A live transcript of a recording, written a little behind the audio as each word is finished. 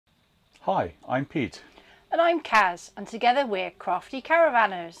Hi, I'm Pete. And I'm Kaz, and together we're Crafty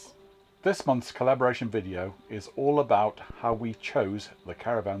Caravanners. This month's collaboration video is all about how we chose the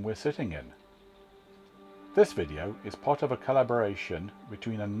caravan we're sitting in. This video is part of a collaboration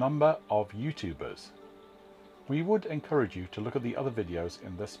between a number of YouTubers. We would encourage you to look at the other videos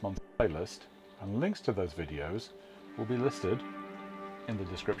in this month's playlist, and links to those videos will be listed in the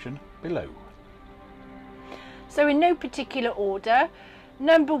description below. So in no particular order,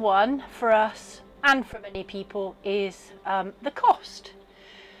 number one for us and for many people is the cost.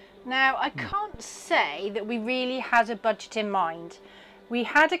 Now I can't say that we really had a budget in mind. We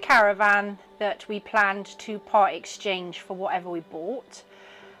had a caravan that we planned to part exchange for whatever we bought,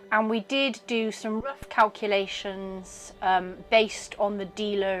 and we did do some rough calculations based on the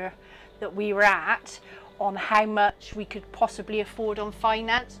dealer that we were at on how much we could possibly afford on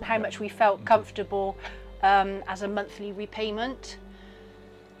finance and how much we felt comfortable as a monthly repayment.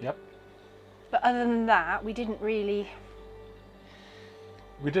 Yep. But other than that, we didn't really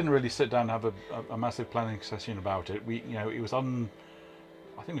sit down and have a massive planning session about it. It was on.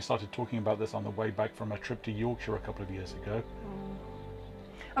 I think we started talking about this on the way back from a trip to Yorkshire a couple of years ago.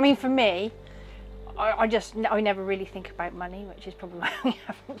 I mean, for me, I never really think about money, which is probably why we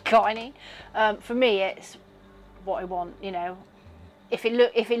haven't got any. For me, it's what I want. You know, if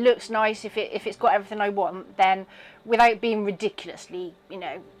it looks nice, if it's got everything I want, then without being ridiculously,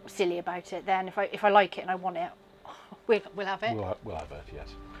 silly about it, then if I like it and I want it, we'll have it. We'll have it, yes.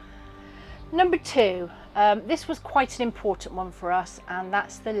 Number two, this was quite an important one for us, and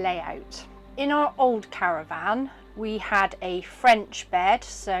that's the layout. In our old caravan, we had a French bed.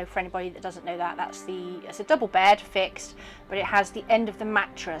 So for anybody that doesn't know that, it's a double bed fixed, but it has the end of the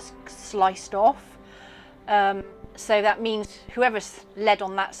mattress sliced off. So that means whoever's led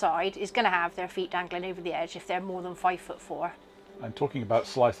on that side is going to have their feet dangling over the edge if they're more than 5'4". And talking about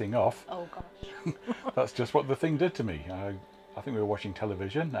slicing off, oh gosh, that's just what the thing did to me. I think we were watching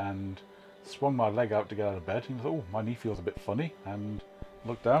television and swung my leg out to get out of bed and thought, oh, my knee feels a bit funny, and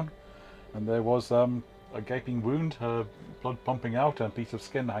looked down and there was a gaping wound, blood pumping out, and a piece of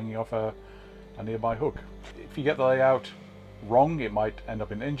skin hanging off a nearby hook. If you get the layout wrong, it might end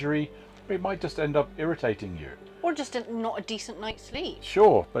up in injury, or it might just end up irritating you. Or just not a decent night's sleep.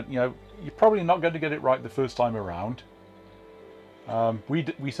 Sure, but you're probably not going to get it right the first time around.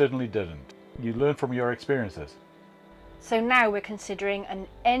 We certainly didn't. You learn from your experiences. So now we're considering an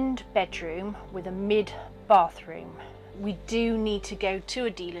end bedroom with a mid bathroom. We do need to go to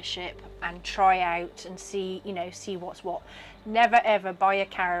a dealership and try out and see what's what. Never ever buy a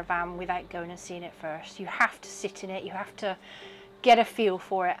caravan without going and seeing it first. You have to sit in it, you have to get a feel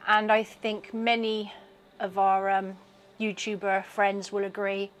for it, and I think many of our YouTuber friends will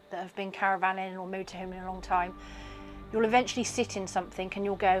agree that have been caravanning or motorhoming a long time. You'll eventually sit in something and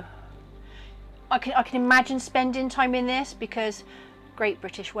you'll go, I can imagine spending time in this, because great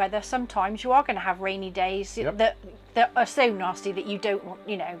British weather, sometimes you are going to have rainy days. Yep. that are so nasty that you don't want,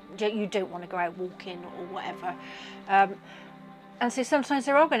 you don't want to go out walking or whatever. And so sometimes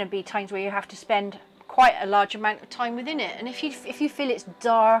there are going to be times where you have to spend quite a large amount of time within it. And if you feel it's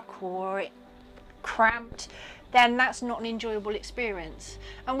dark or cramped, then that's not an enjoyable experience.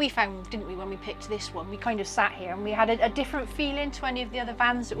 And we found, didn't we, when we picked this one, we kind of sat here and we had a different feeling to any of the other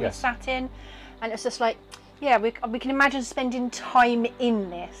vans that we sat in. And it's just like, yeah, we can imagine spending time in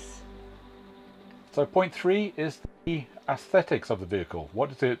this. So point 3 is the aesthetics of the vehicle. What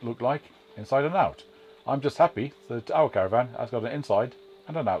does it look like inside and out? I'm just happy that our caravan has got an inside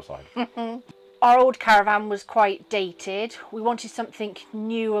and an outside. Our old caravan was quite dated. We wanted something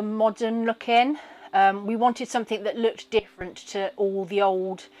new and modern looking. We wanted something that looked different to all the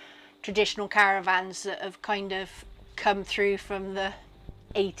old traditional caravans that have kind of come through from the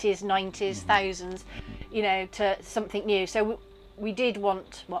 80s, 90s, thousands, to something new. So we did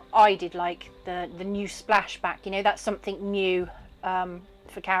want, well, I did like the new splashback, that's something new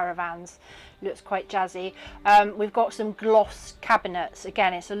for caravans. Looks quite jazzy. We've got some gloss cabinets.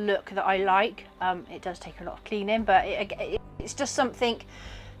 Again, it's a look that I like. It does take a lot of cleaning, but it's just something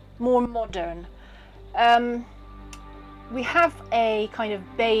more modern. We have a kind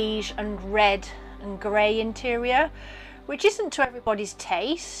of beige and red and grey interior, which isn't to everybody's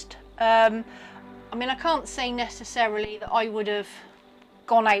taste. I mean, I can't say necessarily that I would have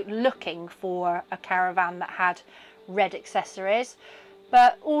gone out looking for a caravan that had red accessories,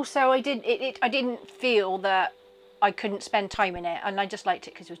 but also I didn't feel that I couldn't spend time in it, and I just liked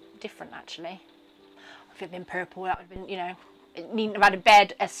it because it was different. Actually, if it had been purple, that would have been, it needn't have had a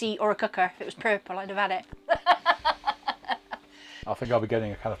bed, a seat or a cooker. If it was purple, I'd have had it. I think I'll be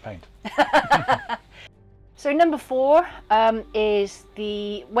getting a can of paint. So number 4 is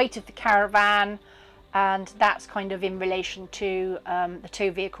the weight of the caravan, and that's kind of in relation to the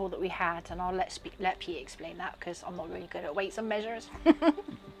tow vehicle that we had, and I'll let Pete explain that because I'm not really good at weights and measures.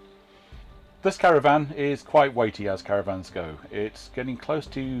 This caravan is quite weighty as caravans go. It's getting close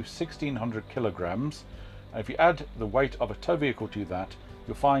to 1600 kilograms, and if you add the weight of a tow vehicle to that,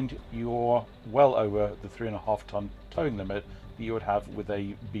 you'll find you're well over the 3.5 ton towing limit that you would have with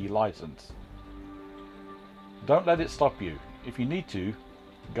a B license. Don't let it stop you. If you need to,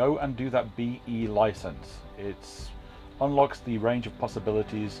 go and do that BE license. It unlocks the range of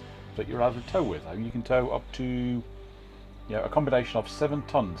possibilities that you're able to tow with. You can tow up to a combination of 7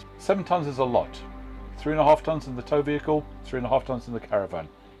 tons. 7 tons is a lot. 3.5 tons in the tow vehicle, 3.5 tons in the caravan.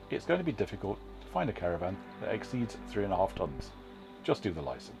 It's going to be difficult to find a caravan that exceeds 3.5 tons. Just do the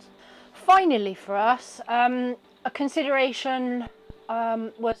license. Finally for us, a consideration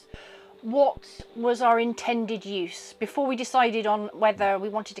was what was our intended use. Before we decided on whether we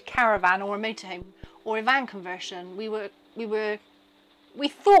wanted a caravan or a motorhome or a van conversion, we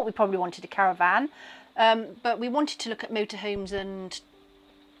thought we probably wanted a caravan, but we wanted to look at motorhomes and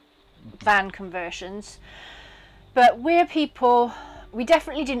van conversions. But we're people, we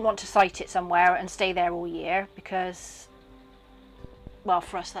definitely didn't want to site it somewhere and stay there all year because, well,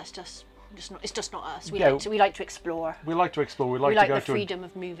 for us that's it's just not us. We like to explore. We like to explore. We like to go the freedom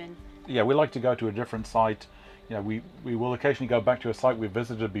of moving. Yeah, we like to go to a different site. We will occasionally go back to a site we've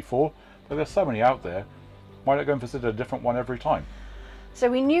visited before, but there's so many out there. Why not go and visit a different one every time? So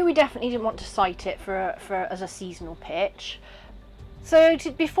we knew we definitely didn't want to site it as a seasonal pitch. So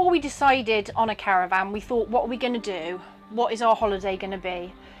before we decided on a caravan, we thought, what are we going to do? What is our holiday going to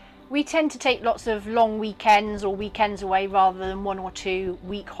be? We tend to take lots of long weekends or weekends away rather than 1 or 2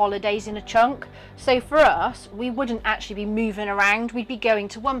 week holidays in a chunk. So for us, we wouldn't actually be moving around. We'd be going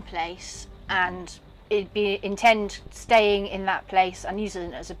to one place and intend staying in that place and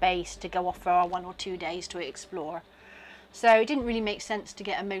using it as a base to go off for our 1 or 2 days to explore. So it didn't really make sense to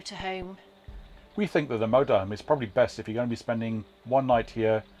get a motorhome. We think that the motorhome is probably best if you're going to be spending 1 night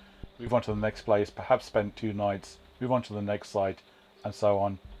here, move on to the next place, perhaps spend 2 nights, move on to the next site, and so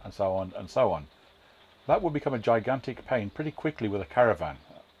on and so on and so on. That will become a gigantic pain pretty quickly with a caravan.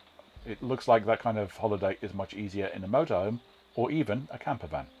 It looks like that kind of holiday is much easier in a motorhome or even a camper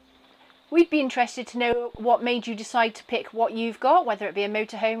van. We'd be interested to know what made you decide to pick what you've got, whether it be a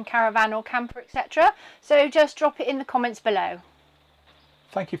motorhome, caravan or camper, etc. So just drop it in the comments below.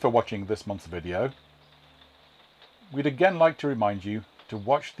 Thank you for watching this month's video. We'd again like to remind you to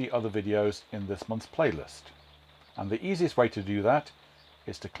watch the other videos in this month's playlist. And the easiest way to do that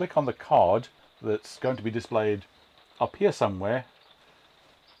is to click on the card that's going to be displayed up here somewhere,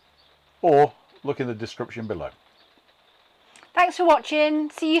 or look in the description below. Thanks for watching.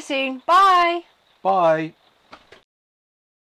 See you soon. Bye. Bye.